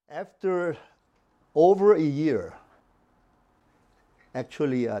After over a year,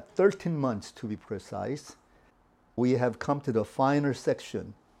 actually 13 months to be precise, we have come to the final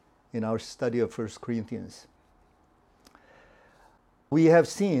section in our study of 1 Corinthians. We have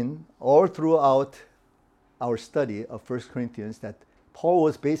seen all throughout our study of 1 Corinthians that Paul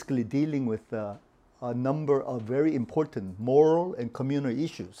was basically dealing with a number of very important moral and communal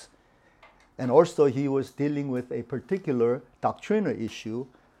issues. And also he was dealing with a particular doctrinal issue,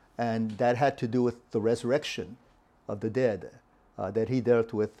 and that had to do with the resurrection of the dead that he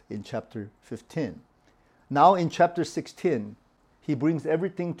dealt with in chapter 15. Now in chapter 16, he brings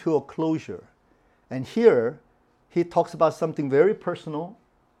everything to a closure. And here, he talks about something very personal,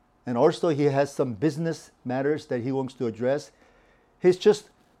 and also he has some business matters that he wants to address. He's just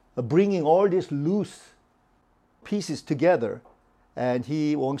bringing all these loose pieces together, and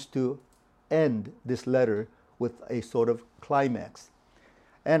he wants to end this letter with a sort of climax.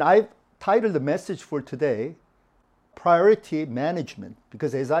 And I've titled the message for today, Priority Management,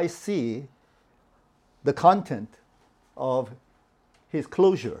 because as I see the content of his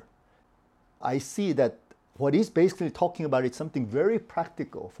closure, I see that what he's basically talking about is something very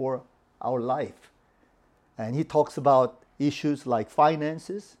practical for our life. And he talks about issues like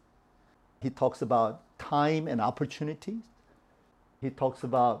finances. He talks about time and opportunities. He talks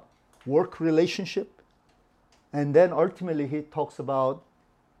about work relationship. And then ultimately he talks about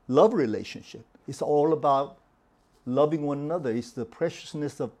love relationship. It's all about loving one another. It's the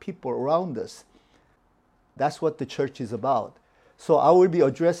preciousness of people around us. That's what the church is about. So I will be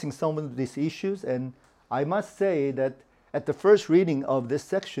addressing some of these issues, and I must say that at the first reading of this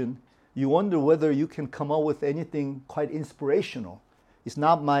section, you wonder whether you can come up with anything quite inspirational. It's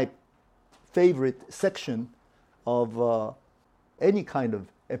not my favorite section of any kind of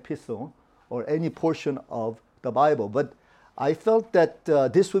epistle or any portion of the Bible, but I felt that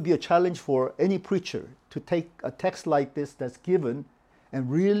this would be a challenge for any preacher to take a text like this that's given and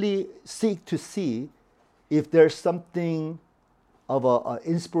really seek to see if there's something of an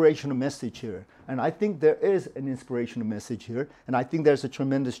inspirational message here. And I think there is an inspirational message here, and I think there's a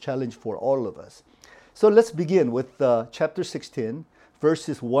tremendous challenge for all of us. So let's begin with chapter 16,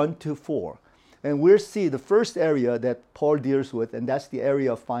 verses 1 to 4. And we'll see the first area that Paul deals with, and that's the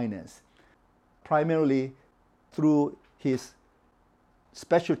area of finance, primarily through his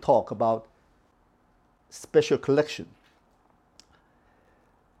special talk about special collection.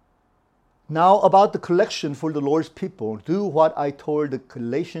 Now about the collection for the Lord's people, do what I told the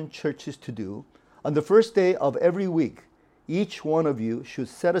Galatian churches to do. On the first day of every week, each one of you should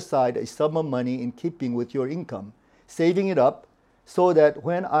set aside a sum of money in keeping with your income, saving it up so that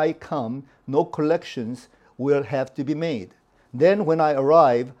when I come, no collections will have to be made. Then when I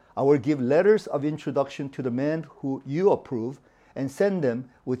arrive, I will give letters of introduction to the men who you approve and send them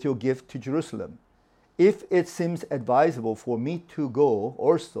with your gift to Jerusalem. If it seems advisable for me to go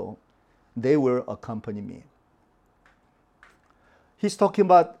also, they will accompany me. He's talking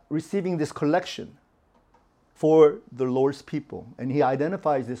about receiving this collection for the Lord's people, and he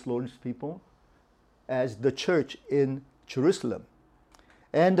identifies this Lord's people as the church in Jerusalem.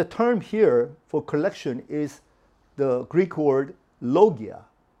 And the term here for collection is the Greek word logia,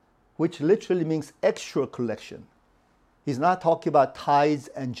 which literally means extra collection. He's not talking about tithes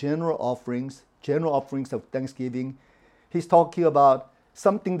and general offerings of thanksgiving. He's talking about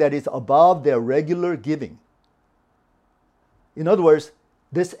something that is above their regular giving. In other words,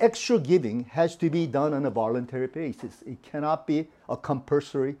 this extra giving has to be done on a voluntary basis. It cannot be a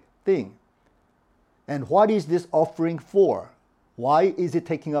compulsory thing. And what is this offering for? Why is he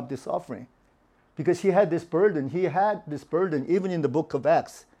taking up this offering? Because he had this burden. He had this burden even in the book of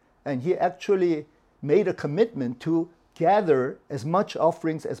Acts. And he actually made a commitment to gather as much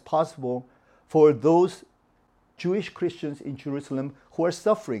offerings as possible for those Jewish Christians in Jerusalem who are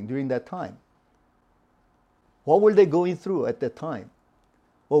suffering during that time. What were they going through at that time?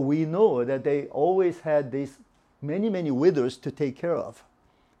 Well, we know that they always had these many widows to take care of.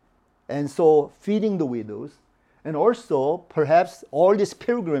 And so feeding the widows, and also perhaps all these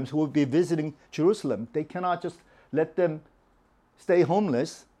pilgrims who will be visiting Jerusalem, they cannot just let them stay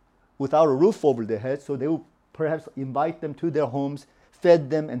homeless without a roof over their heads, so they will perhaps invite them to their homes,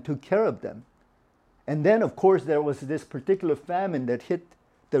 fed them, and took care of them. And then, of course, there was this particular famine that hit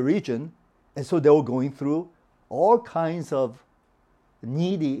the region, and so they were going through all kinds of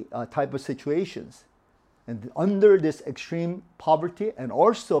needy type of situations. And under this extreme poverty and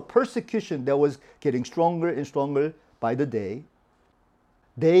also persecution that was getting stronger and stronger by the day,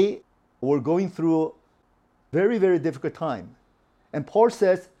 they were going through very difficult time. And Paul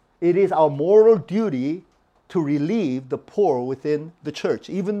says it is our moral duty to relieve the poor within the church,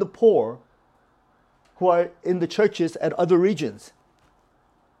 even the poor who are in the churches at other regions.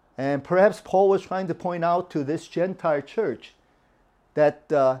 And perhaps Paul was trying to point out to this Gentile church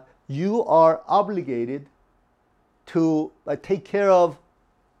that you are obligated to take care of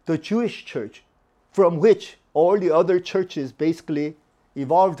the Jewish church, from which all the other churches basically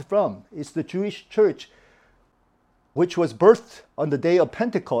evolved from. It's the Jewish church which was birthed on the day of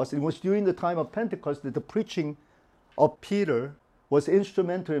Pentecost. It was during the time of Pentecost that the preaching of Peter was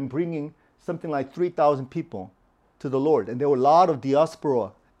instrumental in bringing something like 3,000 people to the Lord. And there were a lot of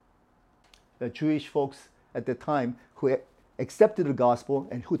diaspora Jewish folks at the time who accepted the gospel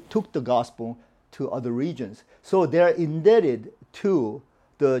and who took the gospel to other regions. So they're indebted to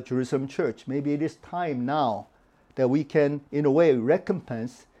the Jerusalem church. Maybe it is time now that we can, in a way,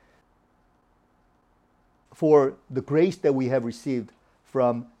 recompense for the grace that we have received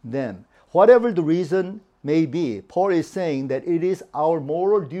from them. Whatever the reason may be, Paul is saying that it is our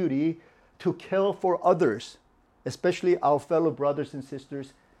moral duty to care for others, especially our fellow brothers and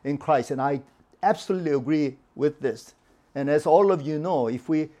sisters in Christ. And I absolutely agree with this. And as all of you know, if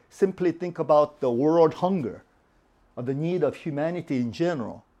we simply think about the world hunger, or the need of humanity in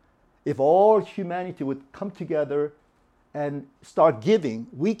general, if all humanity would come together and start giving,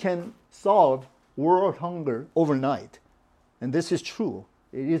 we can solve world hunger overnight. And this is true.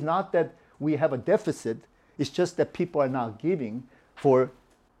 It is not that we have a deficit, it's just that people are not giving for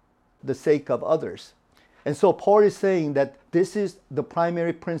the sake of others. And so Paul is saying that this is the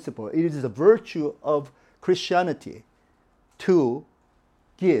primary principle. It is the virtue of Christianity to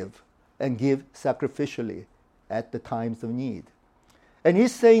give, and give sacrificially at the times of need. And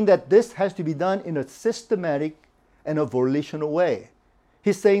he's saying that this has to be done in a systematic and a volitional way.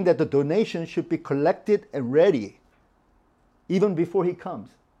 He's saying that the donation should be collected and ready even before he comes.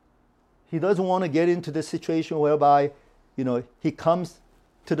 He doesn't want to get into the situation whereby, he comes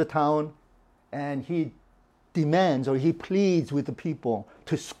to the town and he demands or he pleads with the people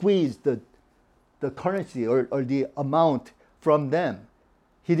to squeeze the currency or the amount from them.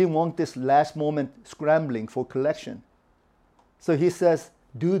 He didn't want this last moment scrambling for collection. So he says,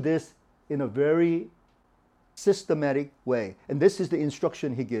 do this in a very systematic way. And this is the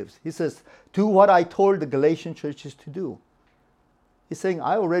instruction he gives. He says, do what I told the Galatian churches to do. He's saying,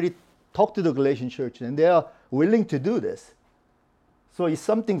 I already talked to the Galatian church and they are willing to do this. So it's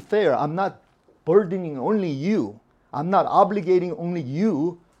something fair. I'm not burdening only you. I'm not obligating only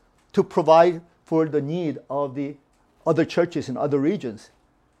you to provide for the need of the other churches in other regions.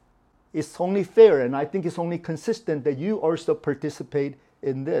 It's only fair, and I think it's only consistent that you also participate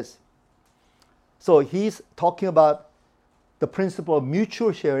in this. So he's talking about the principle of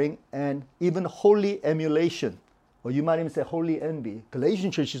mutual sharing and even holy emulation, or you might even say holy envy.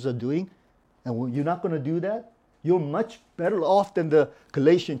 Galatian churches are doing, and you're not going to do that? You're much better off than the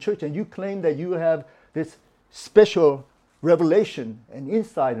Galatian church, and you claim that you have this special revelation and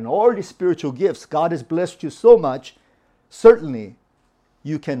insight and all these spiritual gifts. God has blessed you so much. Certainly,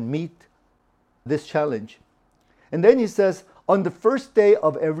 you can meet this challenge. And then he says, on the first day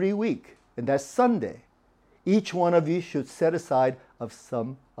of every week, and that's Sunday, each one of you should set aside a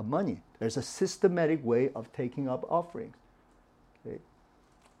sum of money. There's a systematic way of taking up offerings. Okay?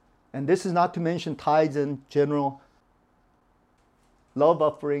 And this is not to mention tithes and general love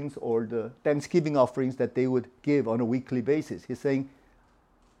offerings or the Thanksgiving offerings that they would give on a weekly basis. He's saying,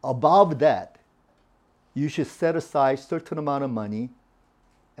 above that, you should set aside a certain amount of money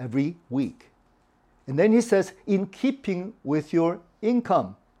every week. And then he says, in keeping with your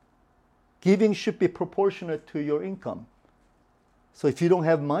income, giving should be proportionate to your income. So if you don't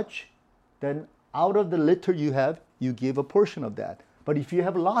have much, then out of the little you have, you give a portion of that. But if you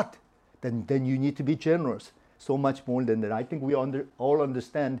have a lot, then you need to be generous, so much more than that. I think we all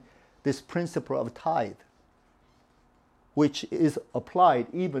understand this principle of tithe, which is applied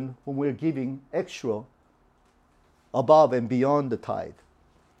even when we're giving extra above and beyond the tithe.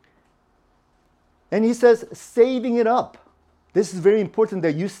 And he says, saving it up. This is very important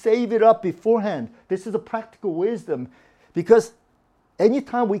that you save it up beforehand. This is a practical wisdom, because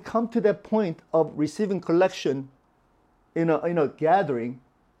anytime we come to that point of receiving collection in a gathering,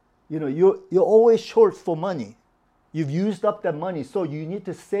 you're always short for money. You've used up that money, so you need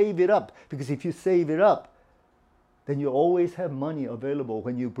to save it up, because if you save it up, then you always have money available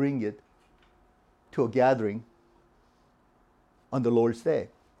when you bring it to a gathering on the Lord's Day.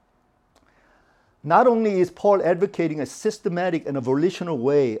 Not only is Paul advocating a systematic and a volitional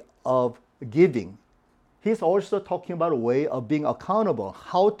way of giving, he's also talking about a way of being accountable,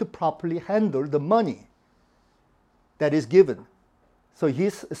 how to properly handle the money that is given. So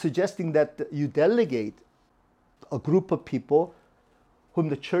he's suggesting that you delegate a group of people whom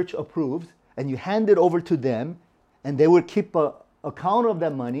the church approved, and you hand it over to them, and they will keep an account of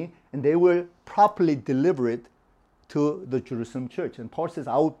that money, and they will properly deliver it to the Jerusalem church. And Paul says,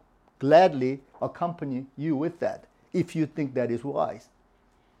 I will gladly accompany you with that, if you think that is wise.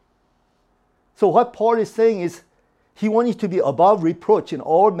 So what Paul is saying is, he wants you to be above reproach in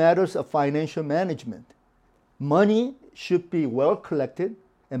all matters of financial management. Money should be well collected,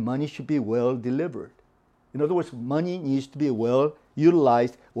 and money should be well delivered. In other words, money needs to be well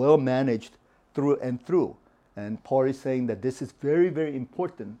utilized, well managed through and through. And Paul is saying that this is very, very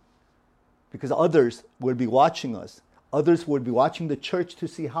important, because others will be watching us. Others will be watching the church to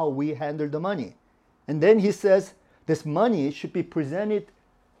see how we handle the money. And then he says this money should be presented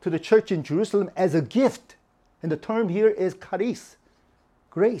to the church in Jerusalem as a gift. And the term here is charis,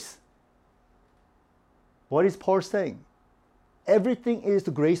 grace. What is Paul saying? Everything is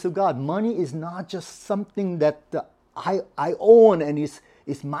the grace of God. Money is not just something that I own and is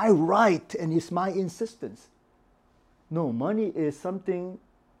my right and is my insistence. No, money is something,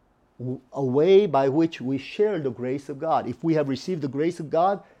 a way by which we share the grace of God. If we have received the grace of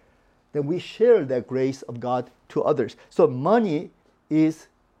God, then we share that grace of God to others. So money is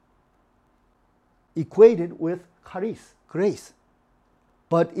equated with charis, grace.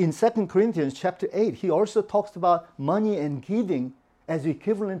 But in 2 Corinthians chapter 8, he also talks about money and giving as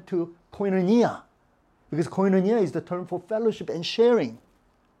equivalent to koinonia. Because koinonia is the term for fellowship and sharing.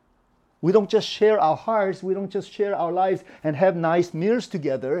 We don't just share our hearts, we don't just share our lives and have nice meals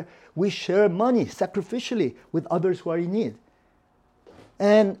together. We share money sacrificially with others who are in need.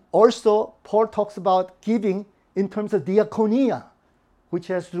 And also, Paul talks about giving in terms of diaconia, which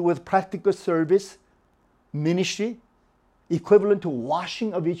has to do with practical service, ministry, equivalent to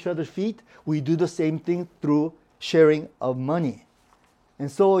washing of each other's feet. We do the same thing through sharing of money. And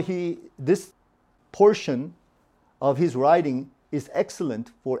so this portion of his writing is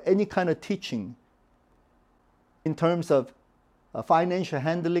excellent for any kind of teaching in terms of financial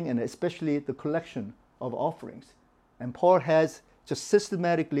handling and especially the collection of offerings. And Paul has just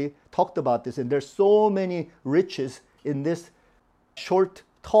systematically talked about this, and there's so many riches in this short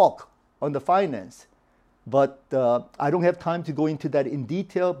talk on the finance. But I don't have time to go into that in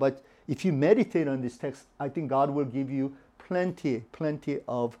detail, but if you meditate on this text, I think God will give you plenty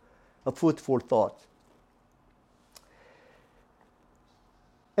of food for thought.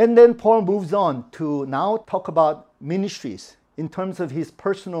 And then Paul moves on to now talk about ministries in terms of his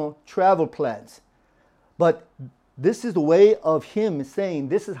personal travel plans. But this is the way of him saying,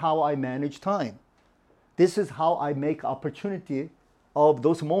 this is how I manage time. This is how I make opportunity of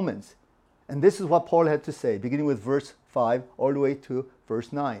those moments. And this is what Paul had to say, beginning with verse 5 all the way to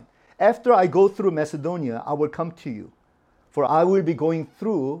verse 9. After I go through Macedonia, I will come to you, for I will be going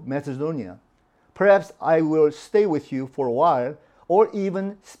through Macedonia. Perhaps I will stay with you for a while, or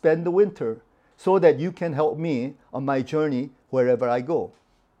even spend the winter, so that you can help me on my journey wherever I go.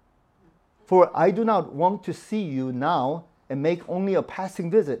 For I do not want to see you now and make only a passing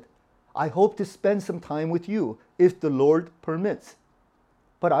visit. I hope to spend some time with you, if the Lord permits.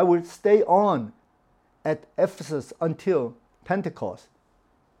 But I will stay on at Ephesus until Pentecost,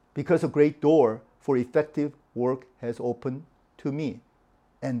 because a great door for effective work has opened to me,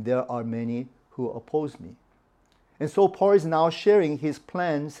 and there are many who oppose me. And so Paul is now sharing his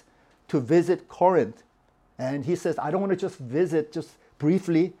plans to visit Corinth. And he says, I don't want to just visit just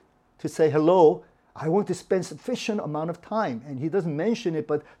briefly to say hello. I want to spend sufficient amount of time. And he doesn't mention it,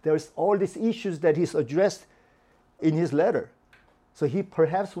 but there's all these issues that he's addressed in his letter. So he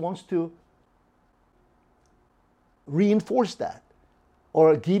perhaps wants to reinforce that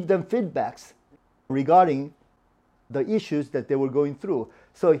or give them feedbacks regarding the issues that they were going through.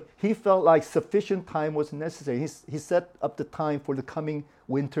 So he felt like sufficient time was necessary. He set up the time for the coming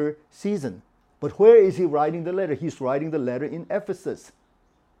winter season. But where is he writing the letter? He's writing the letter in Ephesus.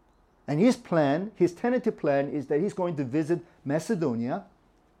 And his plan, his tentative plan, is that he's going to visit Macedonia,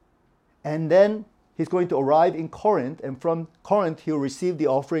 and then he's going to arrive in Corinth, and from Corinth he'll receive the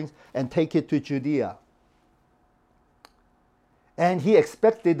offerings and take it to Judea. And he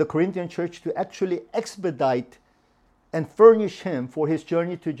expected the Corinthian church to actually expedite and furnish him for his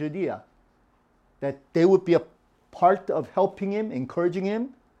journey to Judea. That they would be a part of helping him, encouraging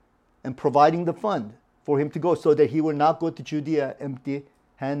him, and providing the fund for him to go, so that he will not go to Judea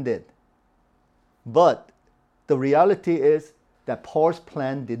empty-handed. But the reality is that Paul's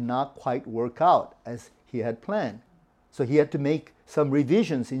plan did not quite work out as he had planned. So he had to make some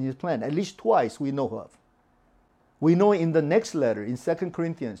revisions in his plan, at least twice we know of. We know in the next letter, in 2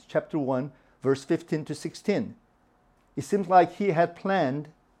 Corinthians chapter 1, verse 15 to 16, it seems like he had planned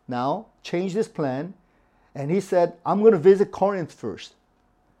now, changed his plan, And he said, I'm going to visit Corinth first.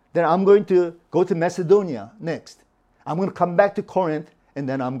 Then I'm going to go to Macedonia next. I'm going to come back to Corinth, and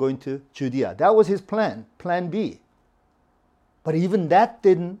then I'm going to Judea. That was his plan, plan B. But even that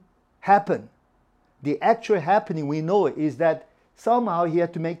didn't happen. The actual happening, we know, is that somehow he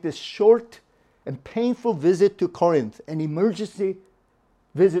had to make this short and painful visit to Corinth, an emergency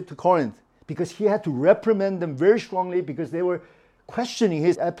visit to Corinth, because he had to reprimand them very strongly because they were questioning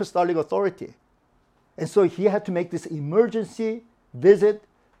his apostolic authority. And so he had to make this emergency visit,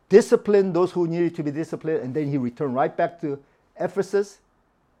 discipline those who needed to be disciplined, and then he returned right back to Ephesus,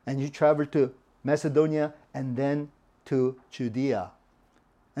 and he traveled to Macedonia and then to Judea.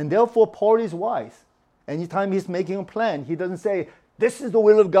 And therefore, Paul is wise. Anytime he's making a plan, he doesn't say, this is the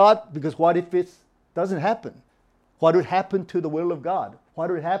will of God, because what if it doesn't happen? What would happen to the will of God?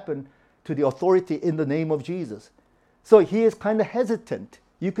 What would happen to the authority in the name of Jesus? So he is kind of hesitant.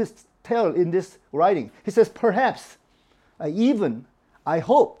 You could tell in this writing. He says, perhaps, even, I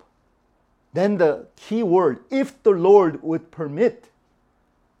hope. Then the key word, if the Lord would permit.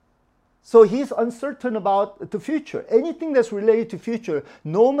 So he's uncertain about the future. Anything that's related to future,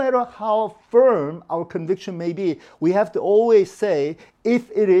 no matter how firm our conviction may be, we have to always say, if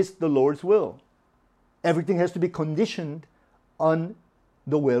it is the Lord's will. Everything has to be conditioned on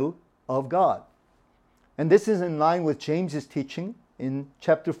the will of God. And this is in line with James's teaching in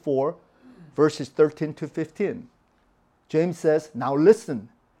chapter 4, verses 13 to 15. James says, now listen,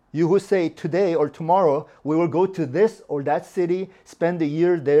 you who say today or tomorrow we will go to this or that city, spend a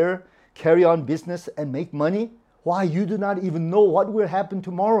year there, carry on business and make money. Why, you do not even know what will happen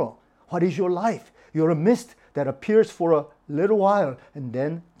tomorrow. What is your life? You're a mist that appears for a little while and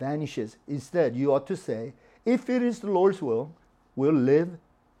then vanishes. Instead, you ought to say, if it is the Lord's will, we'll live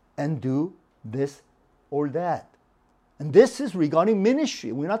and do this or that. And this is regarding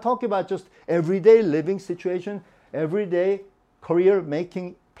ministry. We're not talking about just everyday living situation, everyday career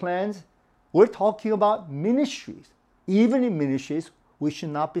making plans. We're talking about ministries. Even in ministries, we should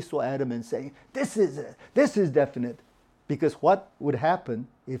not be so adamant saying, this is it, this is definite. Because what would happen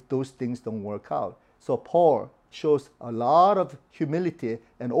if those things don't work out? So Paul shows a lot of humility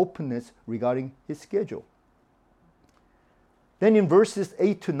and openness regarding his schedule. Then in verses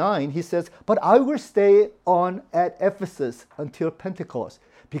 8 to 9, he says, but I will stay on at Ephesus until Pentecost,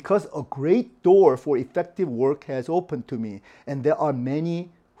 because a great door for effective work has opened to me, and there are many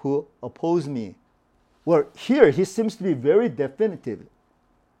who oppose me. Well, here he seems to be very definitive.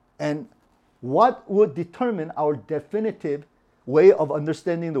 And what would determine our definitive way of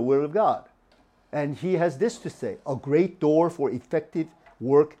understanding the will of God? And he has this to say, a great door for effective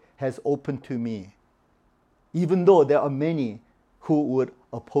work has opened to me, even though there are many who would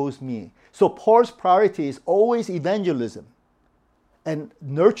oppose me. So Paul's priority is always evangelism and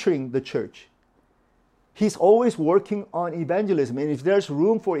nurturing the church. He's always working on evangelism. And if there's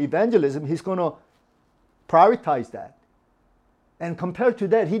room for evangelism, he's going to prioritize that. And compared to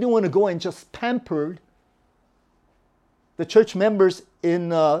that, he didn't want to go and just pamper the church members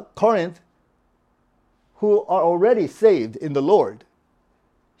in Corinth who are already saved in the Lord.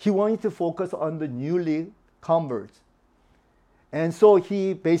 He wanted to focus on the newly converts. And so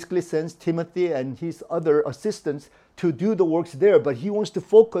he basically sends Timothy and his other assistants to do the works there, but he wants to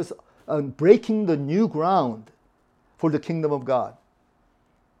focus on breaking the new ground for the kingdom of God.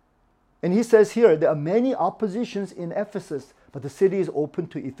 And he says here, there are many oppositions in Ephesus, but the city is open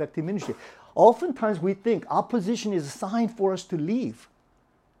to effective ministry. Oftentimes we think opposition is a sign for us to leave,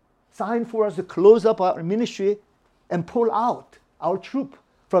 sign for us to close up our ministry and pull out our troop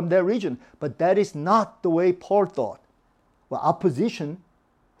from their region. But that is not the way Paul thought. Well, opposition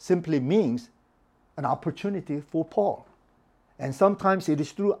simply means an opportunity for Paul. And sometimes it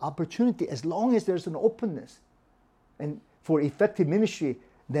is through opportunity, as long as there's an openness and for effective ministry,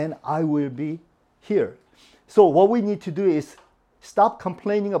 then I will be here. So what we need to do is stop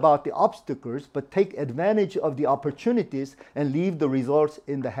complaining about the obstacles, but take advantage of the opportunities and leave the results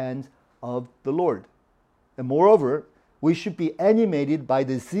in the hands of the Lord. And moreover, we should be animated by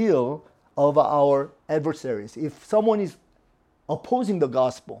the zeal of our adversaries. If someone is opposing the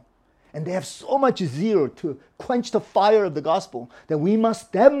gospel, and they have so much zeal to quench the fire of the gospel, then we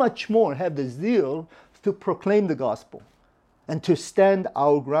must that much more have the zeal to proclaim the gospel and to stand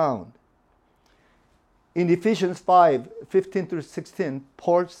our ground. In Ephesians 5, 15 through 16,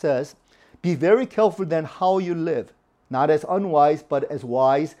 Paul says, be very careful then how you live, not as unwise, but as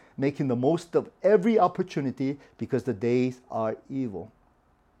wise, making the most of every opportunity, because the days are evil.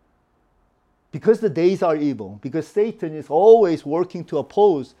 Because the days are evil, because Satan is always working to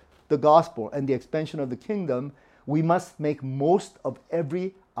oppose the gospel and the expansion of the kingdom, we must make most of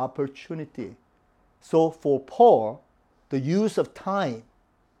every opportunity. So for Paul, the use of time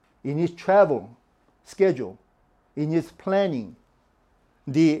in his travel schedule, in his planning,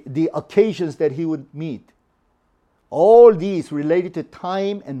 the occasions that he would meet, all these related to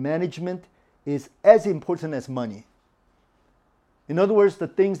time and management is as important as money. In other words, the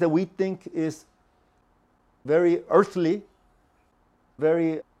things that we think is very earthly,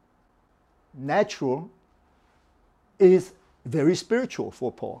 very natural, is very spiritual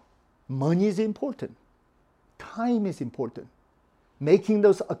for Paul. Money is important. Time is important. Making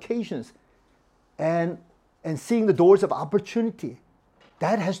those occasions and seeing the doors of opportunity,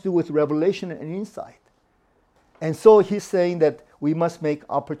 that has to do with revelation and insight. And so he's saying that we must make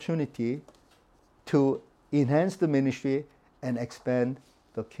opportunity to enhance the ministry and expand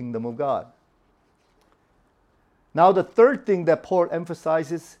the kingdom of God. Now, the third thing that Paul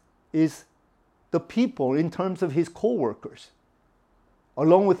emphasizes is the people in terms of his co-workers.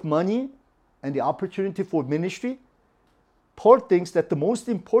 Along with money and the opportunity for ministry, Paul thinks that the most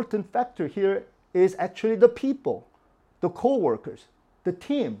important factor here is actually the people, the co-workers, the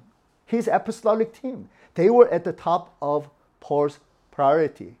team, his apostolic team. They were at the top of Paul's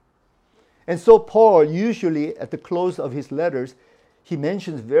priority. And so Paul usually at the close of his letters, he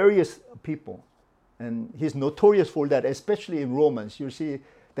mentions various people. And he's notorious for that, especially in Romans. You see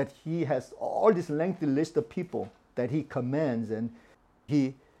that he has all this lengthy list of people that he commands, and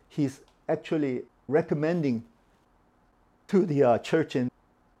he's actually recommending to the church in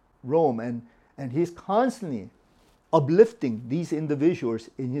Rome, and he's constantly uplifting these individuals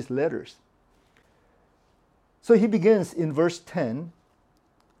in his letters. So he begins in verse 10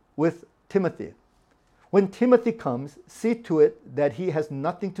 with Timothy. When Timothy comes, see to it that he has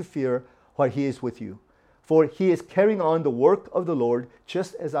nothing to fear while he is with you, for he is carrying on the work of the Lord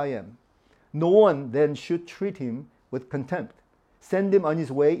just as I am. No one then should treat him with contempt. Send him on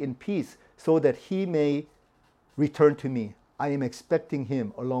his way in peace so that he may return to me. I am expecting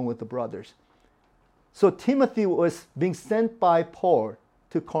him along with the brothers. So Timothy was being sent by Paul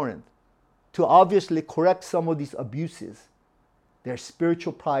to Corinth to obviously correct some of these abuses, their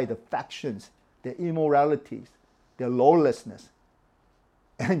spiritual pride, the factions, their immoralities, their lawlessness.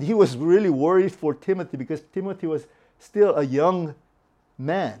 And he was really worried for Timothy because Timothy was still a young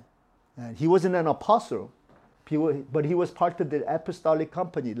man. And he wasn't an apostle, but he was part of the apostolic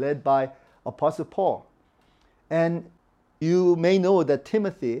company led by Apostle Paul. And you may know that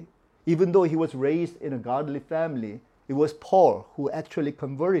Timothy, even though he was raised in a godly family, it was Paul who actually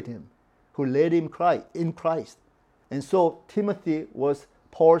converted him, who led him in Christ. And so Timothy was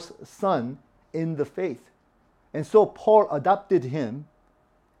Paul's son in the faith. And so Paul adopted him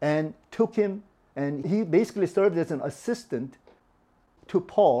and took him, and he basically served as an assistant to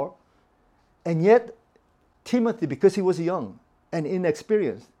Paul. And yet Timothy, because he was young and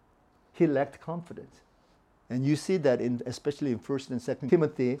inexperienced, he lacked confidence. And you see that especially in 1st and 2nd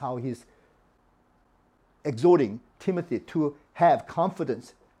Timothy, how he's exhorting Timothy to have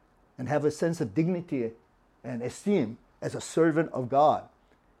confidence and have a sense of dignity and esteem as a servant of God.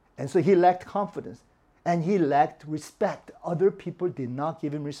 And so he lacked confidence and he lacked respect. Other people did not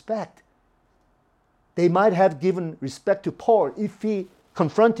give him respect. They might have given respect to Paul if he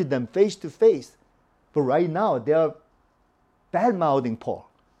confronted them face to face. But right now, they are bad-mouthing Paul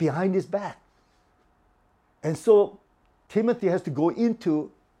behind his back. And so Timothy has to go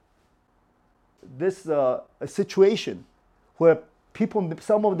into this situation where people,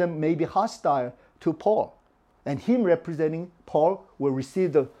 some of them may be hostile to Paul. And him representing Paul will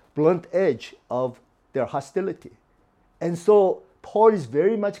receive the blunt edge of their hostility. And so Paul is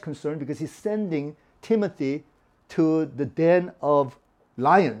very much concerned because he's sending Timothy to the den of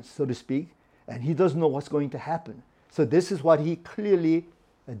lions, so to speak, and he doesn't know what's going to happen. So this is what he clearly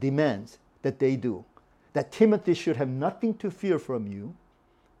demands that they do. That Timothy should have nothing to fear from you,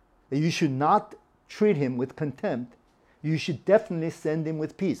 that you should not treat him with contempt. You should definitely send him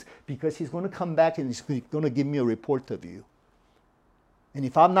with peace, because he's going to come back and he's going to give me a report of you. And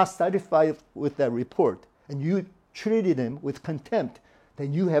if I'm not satisfied with that report and you treated him with contempt,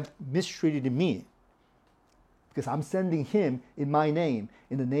 then you have mistreated me, because I'm sending him in my name,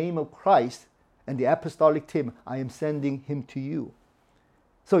 in the name of Christ and the apostolic team. I am sending him to you.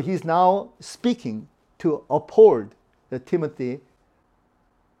 So he's now speaking to uphold Timothy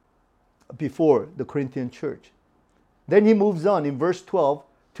before the Corinthian church. Then he moves on in verse 12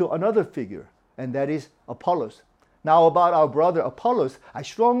 to another figure, and that is Apollos. Now about our brother Apollos, I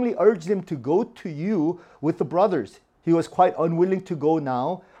strongly urged him to go to you with the brothers. He was quite unwilling to go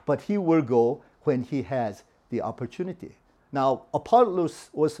now, but he will go when he has the opportunity. Now Apollos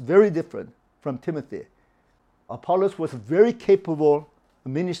was very different from Timothy. Apollos was a very capable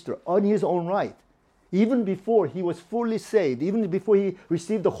minister on his own right. even before he was fully saved, even before he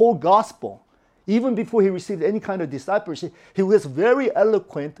received the whole gospel, even before he received any kind of discipleship, he was very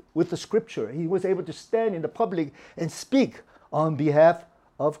eloquent with the scripture. He was able to stand in the public and speak on behalf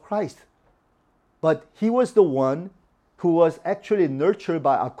of Christ. But he was the one who was actually nurtured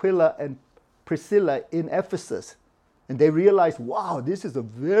by Aquila and Priscilla in Ephesus. And they realized, wow, this is a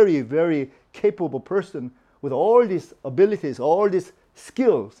very, very capable person with all these abilities, all these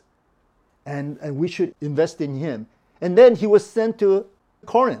skills. And we should invest in him. And then he was sent to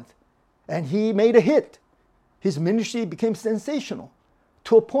Corinth. And he made a hit. His ministry became sensational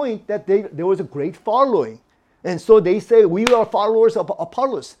to a point that there was a great following. And so they say, we are followers of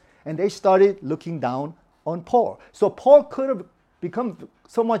Apollos. And they started looking down on Paul. So Paul could have become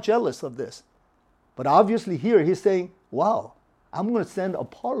somewhat jealous of this. But obviously here he's saying, wow, I'm going to send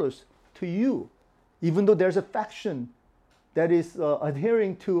Apollos to you. Even though there's a faction that is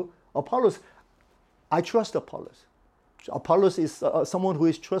adhering to Apollos, I trust Apollos. Apollos is someone who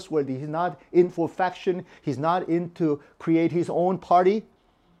is trustworthy. He's not in for faction. He's not in to create his own party.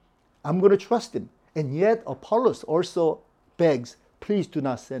 I'm going to trust him. And yet Apollos also begs, please do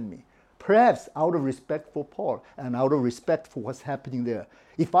not send me. Perhaps out of respect for Paul and out of respect for what's happening there.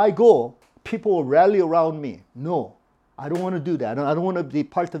 If I go, people will rally around me. No, I don't want to do that. I don't want to be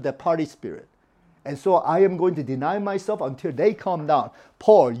part of that party spirit. And so I am going to deny myself until they calm down.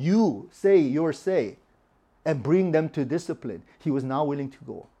 Paul, you say your say and bring them to discipline. He was now willing to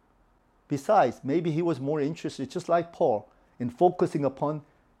go. Besides, maybe he was more interested, just like Paul, in focusing upon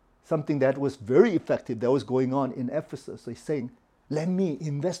something that was very effective that was going on in Ephesus. So he's saying, let me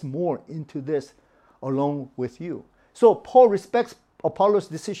invest more into this along with you. So Paul respects Apollos'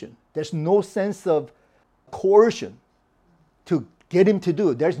 decision. There's no sense of coercion to get him to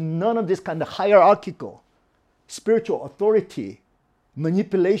do. There's none of this kind of hierarchical, spiritual authority,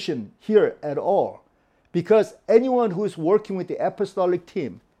 manipulation here at all. Because anyone who is working with the apostolic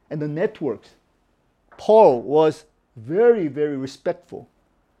team and the networks, Paul was very, very respectful.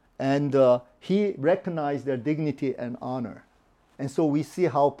 And he recognized their dignity and honor. And so we see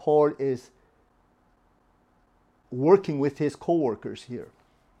how Paul is working with his co-workers here.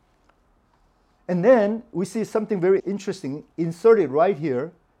 And then we see something very interesting inserted right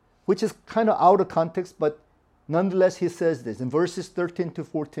here, which is kind of out of context, but nonetheless he says this in verses 13 to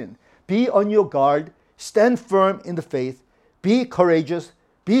 14. Be on your guard, stand firm in the faith, be courageous,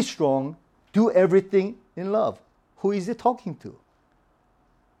 be strong, do everything in love. Who is he talking to?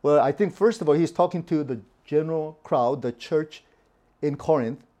 Well, I think first of all, he's talking to the general crowd, the church in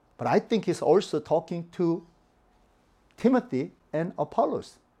Corinth, but I think he's also talking to Timothy and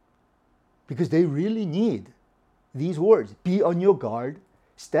Apollos because they really need these words. Be on your guard,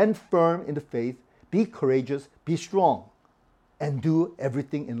 stand firm in the faith, be courageous, be strong, and do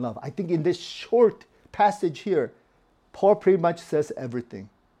everything in love. I think in this short passage here, Paul pretty much says everything.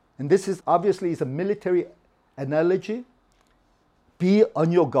 And this is obviously is a military analogy. Be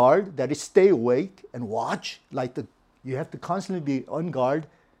on your guard, that is stay awake and watch, you have to constantly be on guard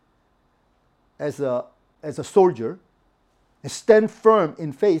as a soldier. And stand firm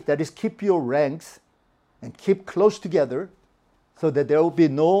in faith, that is keep your ranks and keep close together so that there will be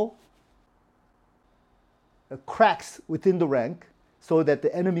no cracks within the rank so that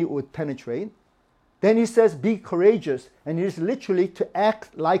the enemy would penetrate. Then he says be courageous, and it is literally to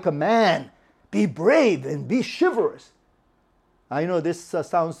act like a man. Be brave and be chivalrous. I know this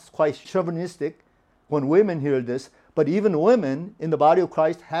sounds quite chauvinistic when women hear this, but even women in the body of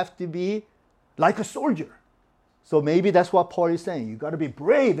Christ have to be like a soldier. So maybe that's what Paul is saying. You got to be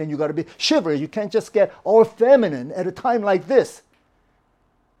brave and you got to be chivalrous. You can't just get all feminine at a time like this.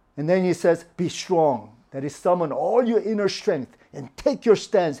 And then he says, be strong. That is, summon all your inner strength and take your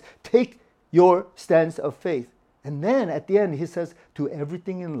stance. Take your stance of faith. And then at the end he says, do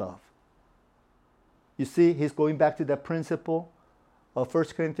everything in love. You see, he's going back to that principle of 1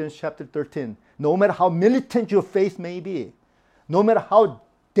 Corinthians chapter 13. No matter how militant your faith may be, no matter how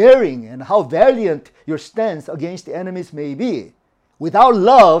daring and how valiant your stance against the enemies may be, without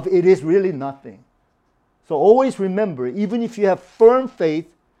love, it is really nothing. So always remember, even if you have firm faith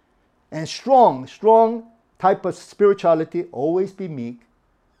and strong type of spirituality, always be meek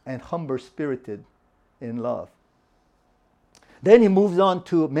and humble-spirited in love. Then he moves on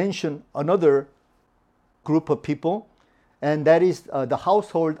to mention another group of people, and that is the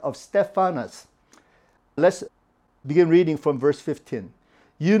household of Stephanas. Let's begin reading from verse 15.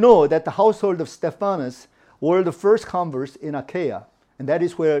 You know that the household of Stephanas were the first converts in Achaia, and that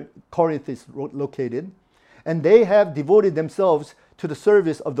is where Corinth is located, and they have devoted themselves to the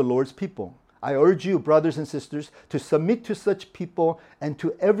service of the Lord's people. I urge you, brothers and sisters, to submit to such people and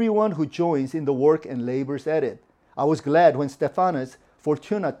to everyone who joins in the work and labors at it. I was glad when Stephanas,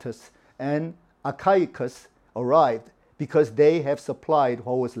 Fortunatus, and Achaicus arrived, because they have supplied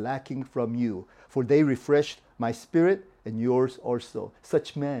what was lacking from you, for they refreshed my spirit and yours also.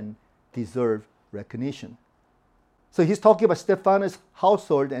 Such men deserve recognition. So he's talking about Stephanas'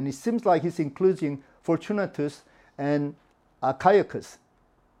 household, and it seems like he's including Fortunatus and Achaicus.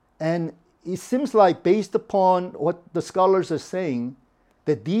 And it seems like, based upon what the scholars are saying,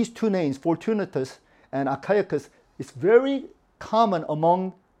 that these two names, Fortunatus and Achaicus, is very common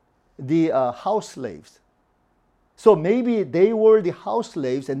among the house slaves. So maybe they were the house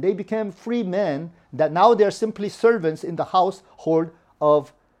slaves and they became free men, that now they're simply servants in the household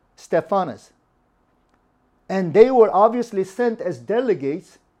of Stephanas. And they were obviously sent as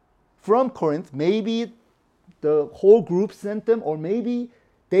delegates from Corinth. Maybe the whole group sent them, or maybe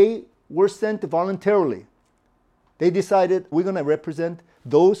they were sent voluntarily. They decided, we're going to represent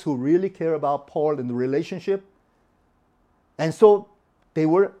those who really care about Paul and the relationship. And so they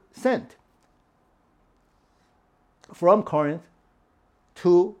were sent from Corinth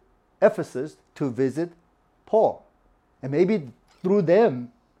to Ephesus to visit Paul. And maybe through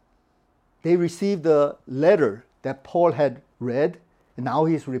them, they received a letter that Paul had read, and now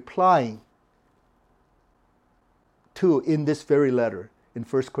he's replying to in this very letter in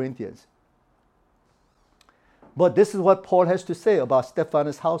 1 Corinthians. But this is what Paul has to say about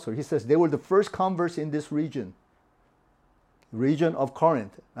Stephanas' household. He says they were the first converts in this region of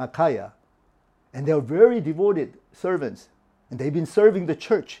Corinth, Achaia. And they are very devoted servants. And they've been serving the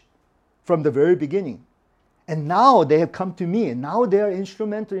church from the very beginning. And now they have come to me, and now they are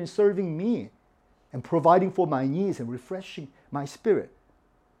instrumental in serving me and providing for my needs and refreshing my spirit.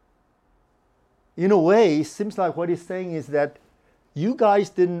 In a way, it seems like what he's saying is that you guys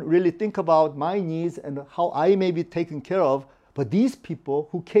didn't really think about my needs and how I may be taken care of, but these people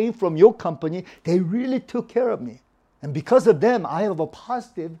who came from your company, they really took care of me. And because of them, I have a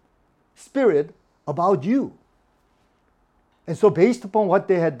positive spirit about you. And so based upon what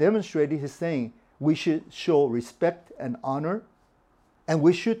they had demonstrated, he's saying we should show respect and honor, and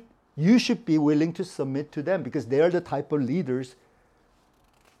you should be willing to submit to them, because they are the type of leaders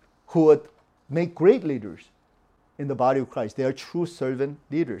who would make great leaders in the body of Christ. They are true servant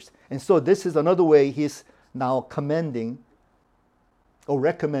leaders. And so this is another way he's now commending or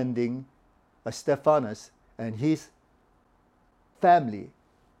recommending Stephanas and his family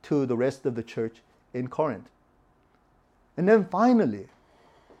to the rest of the church in Corinth. And then finally,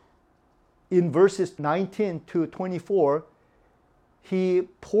 in verses 19 to 24, he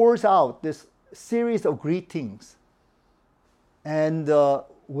pours out this series of greetings. And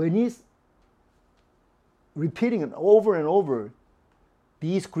when he's repeating it over and over,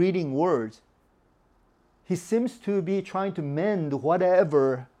 these greeting words, he seems to be trying to mend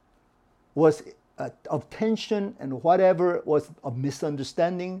whatever was of tension and whatever was of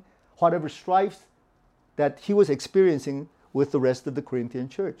misunderstanding, whatever strifes that he was experiencing with the rest of the Corinthian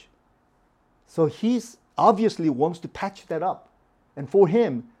church. So he's obviously wants to patch that up. And for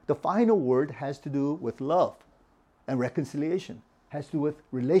him, the final word has to do with love and reconciliation, has to do with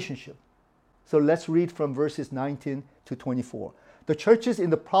relationship. So let's read from verses 19 to 24. The churches in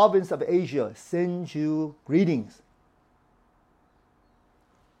the province of Asia send you greetings.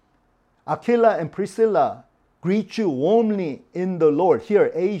 Aquila and Priscilla greet you warmly in the Lord.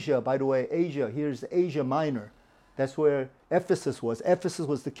 Here, Asia, by the way, Asia, here's Asia Minor. That's where Ephesus was. Ephesus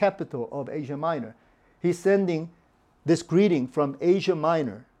was the capital of Asia Minor. He's sending this greeting from Asia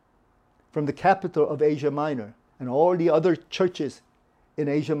Minor, from the capital of Asia Minor, and all the other churches in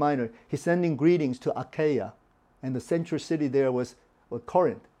Asia Minor. He's sending greetings to Achaia, and the central city there was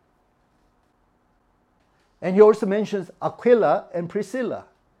Corinth. And he also mentions Aquila and Priscilla.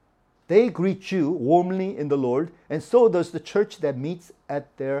 They greet you warmly in the Lord, and so does the church that meets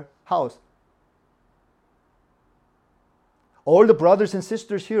at their house. All the brothers and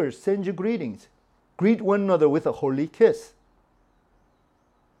sisters here send you greetings. Greet one another with a holy kiss.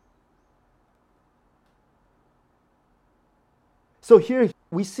 So here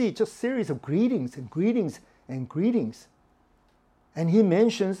we see just a series of greetings and greetings and greetings. And he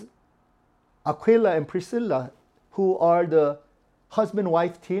mentions Aquila and Priscilla, who are the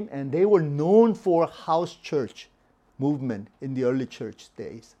husband-wife team, and they were known for house church movement in the early church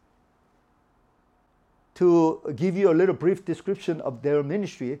days. To give you a little brief description of their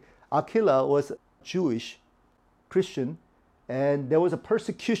ministry, Aquila was Jewish Christian, and there was a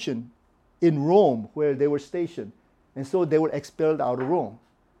persecution in Rome where they were stationed, and so they were expelled out of Rome.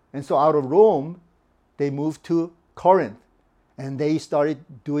 And so out of Rome, they moved to Corinth. And they started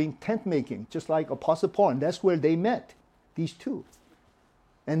doing tent making, just like Apostle Paul. And that's where they met, these two.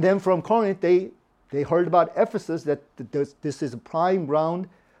 And then from Corinth, they heard about Ephesus, that this is a prime ground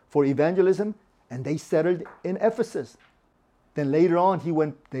for evangelism, and they settled in Ephesus. Then later on,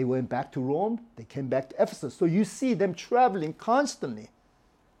 they went back to Rome, they came back to Ephesus. So you see them traveling constantly,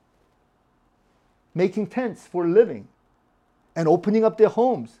 making tents for a living, and opening up their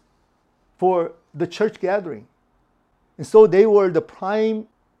homes for the church gathering. And so they were the prime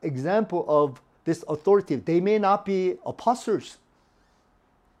example of this authority. They may not be apostles.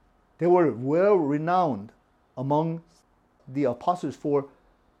 They were well renowned among the apostles for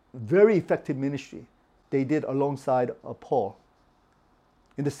very effective ministry they did alongside Paul.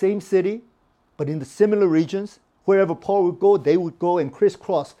 In the same city, but in the similar regions, wherever Paul would go, they would go and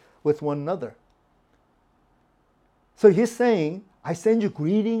crisscross with one another. So he's saying, I send you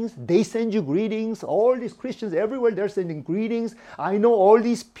greetings, they send you greetings, all these Christians everywhere, they're sending greetings. I know all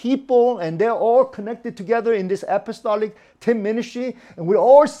these people, and they're all connected together in this apostolic tent ministry, and we're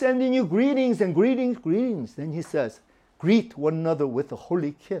all sending you greetings and greetings, greetings. Then he says, greet one another with a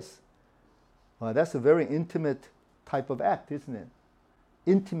holy kiss. Well, that's a very intimate type of act, isn't it?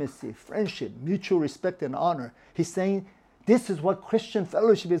 Intimacy, friendship, mutual respect and honor. He's saying, this is what Christian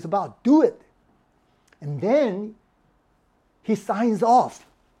fellowship is about. Do it. And then he signs off.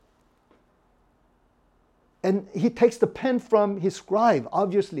 And he takes the pen from his scribe,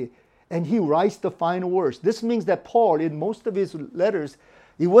 obviously, and he writes the final words. This means that Paul, in most of his letters,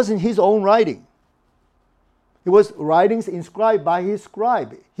 it wasn't his own writing. It was writings inscribed by his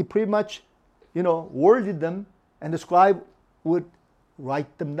scribe. He pretty much, worded them, and the scribe would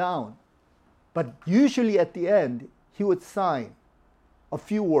write them down. But usually at the end, he would sign a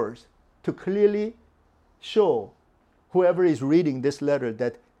few words to clearly show whoever is reading this letter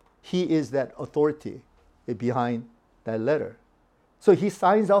that he is that authority behind that letter. So he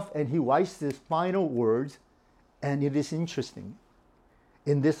signs off and he writes his final words, and it is interesting.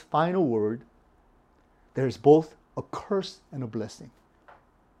 In this final word, there's both a curse and a blessing.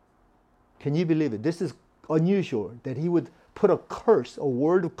 Can you believe it? This is unusual that he would put a curse, a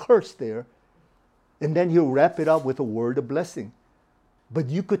word of curse there, and then he'll wrap it up with a word of blessing. But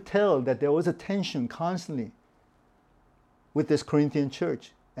you could tell that there was a tension constantly with this Corinthian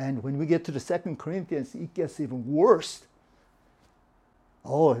church. And when we get to the 2 Corinthians, it gets even worse.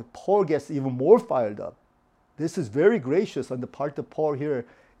 Oh, Paul gets even more fired up. This is very gracious on the part of Paul here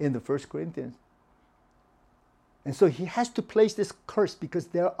in the 1 Corinthians. And so he has to place this curse because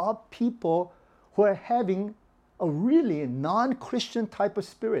there are people who are having a really non-Christian type of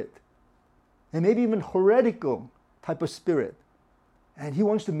spirit, and maybe even heretical type of spirit. And he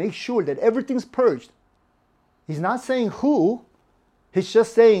wants to make sure that everything's purged. He's not saying who, he's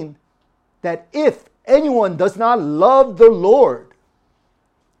just saying that if anyone does not love the Lord,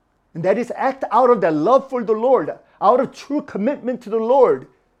 and that is act out of that love for the Lord, out of true commitment to the Lord,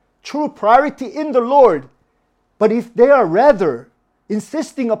 true priority in the Lord, but if they are rather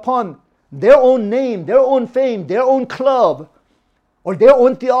insisting upon their own name, their own fame, their own club, or their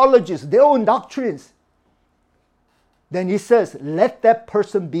own theologies, their own doctrines, then he says, let that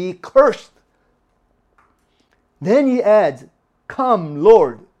person be cursed. Then he adds, come,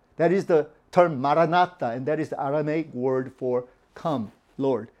 Lord. That is the term Maranatha, and that is the Aramaic word for come,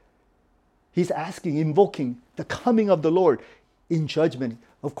 Lord. He's asking, invoking the coming of the Lord in judgment.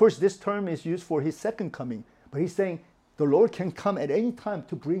 Of course, this term is used for his second coming, but he's saying the Lord can come at any time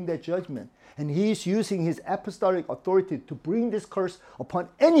to bring that judgment. And he's using his apostolic authority to bring this curse upon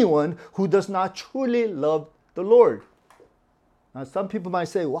anyone who does not truly love the Lord. Now, some people might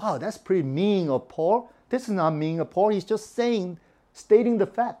say, wow, that's pretty mean of Paul. This is not mean of Paul. He's just stating the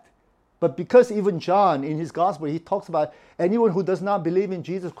fact. But because even John, in his gospel, he talks about anyone who does not believe in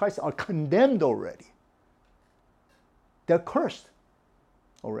Jesus Christ are condemned already. They're cursed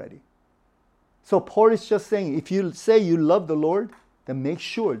already. So Paul is just saying, if you say you love the Lord, then make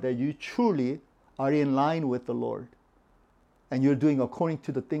sure that you truly are in line with the Lord. And you're doing according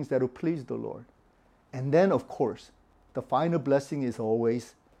to the things that will please the Lord. And then, of course, the final blessing is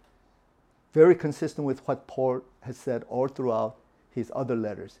always very consistent with what Paul has said all throughout his other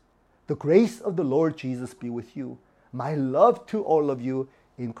letters. The grace of the Lord Jesus be with you. My love to all of you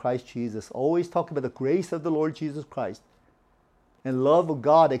in Christ Jesus. Always talk about the grace of the Lord Jesus Christ and love of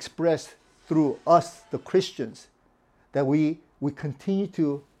God expressed through us, the Christians, that we continue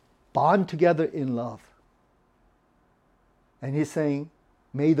to bond together in love. And he's saying,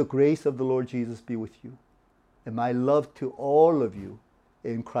 may the grace of the Lord Jesus be with you. And my love to all of you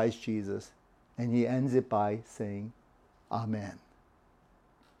in Christ Jesus. And he ends it by saying, Amen.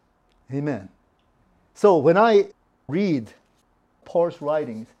 Amen. So when I read Paul's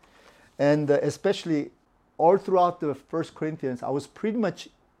writings, and especially all throughout the First Corinthians, I was pretty much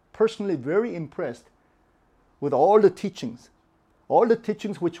personally very impressed with all the teachings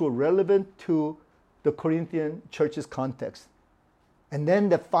which were relevant to the Corinthian church's context. And then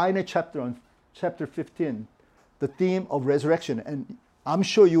the final chapter, on chapter 15, the theme of resurrection. And I'm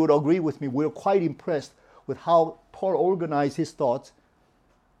sure you would agree with me, we're quite impressed with how Paul organized his thoughts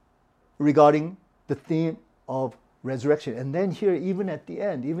regarding the theme of resurrection. And then here, even at the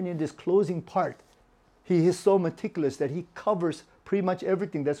end, even in this closing part, he is so meticulous that he covers pretty much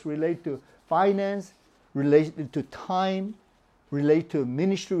everything that's related to finance, related to time, related to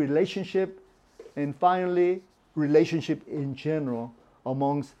ministry relationship, and finally, relationship in general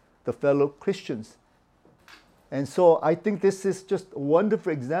amongst the fellow Christians. And so I think this is just a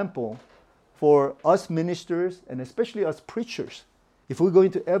wonderful example for us ministers and especially us preachers. If we're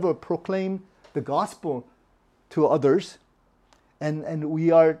going to ever proclaim the gospel to others, and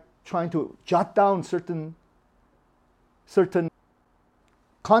we are trying to jot down certain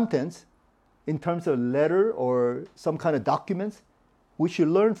contents in terms of letter or some kind of documents, we should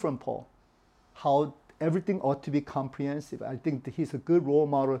learn from Paul how everything ought to be comprehensive. I think that he's a good role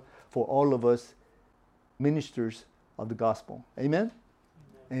model for all of us ministers of the gospel. Amen?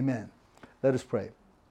 Amen. Let us pray.